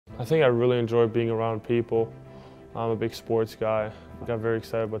I think I really enjoy being around people. I'm a big sports guy. I got very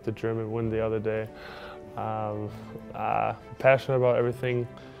excited about the German win the other day. Passionate about everything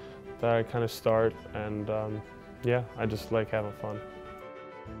that I kind of start, and yeah, I just like having fun.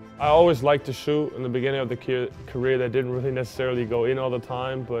 I always liked to shoot. In the beginning of the career, that didn't really necessarily go in all the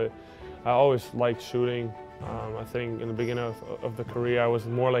time, but I always liked shooting. I think in the beginning of the career, I was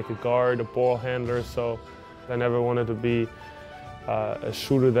more like a guard, a ball handler, so I never wanted to be a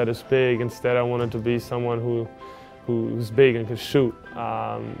shooter that is big. Instead, I wanted to be someone who's big and can shoot.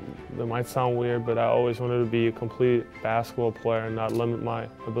 That might sound weird, but I always wanted to be a complete basketball player and not limit my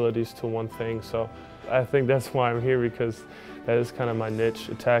abilities to one thing. So I think that's why I'm here, because that is kind of my niche,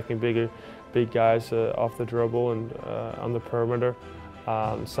 attacking big guys off the dribble and on the perimeter.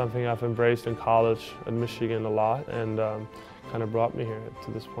 Something I've embraced in college at Michigan a lot, and kind of brought me here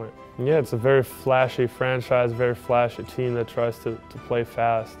to this point. And yeah, it's a very flashy franchise, very flashy team that tries to play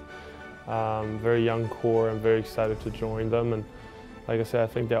fast. Very young core. I'm very excited to join them, and like I said, I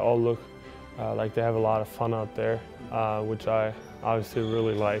think they all look like they have a lot of fun out there, which I obviously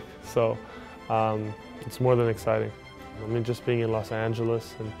really like. So it's more than exciting. I mean, just being in Los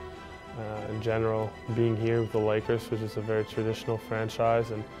Angeles and in general, being here with the Lakers, which is a very traditional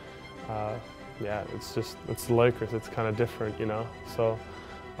franchise, and yeah, it's the Lakers. It's kind of different, you know. So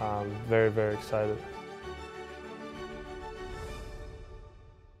very, very excited.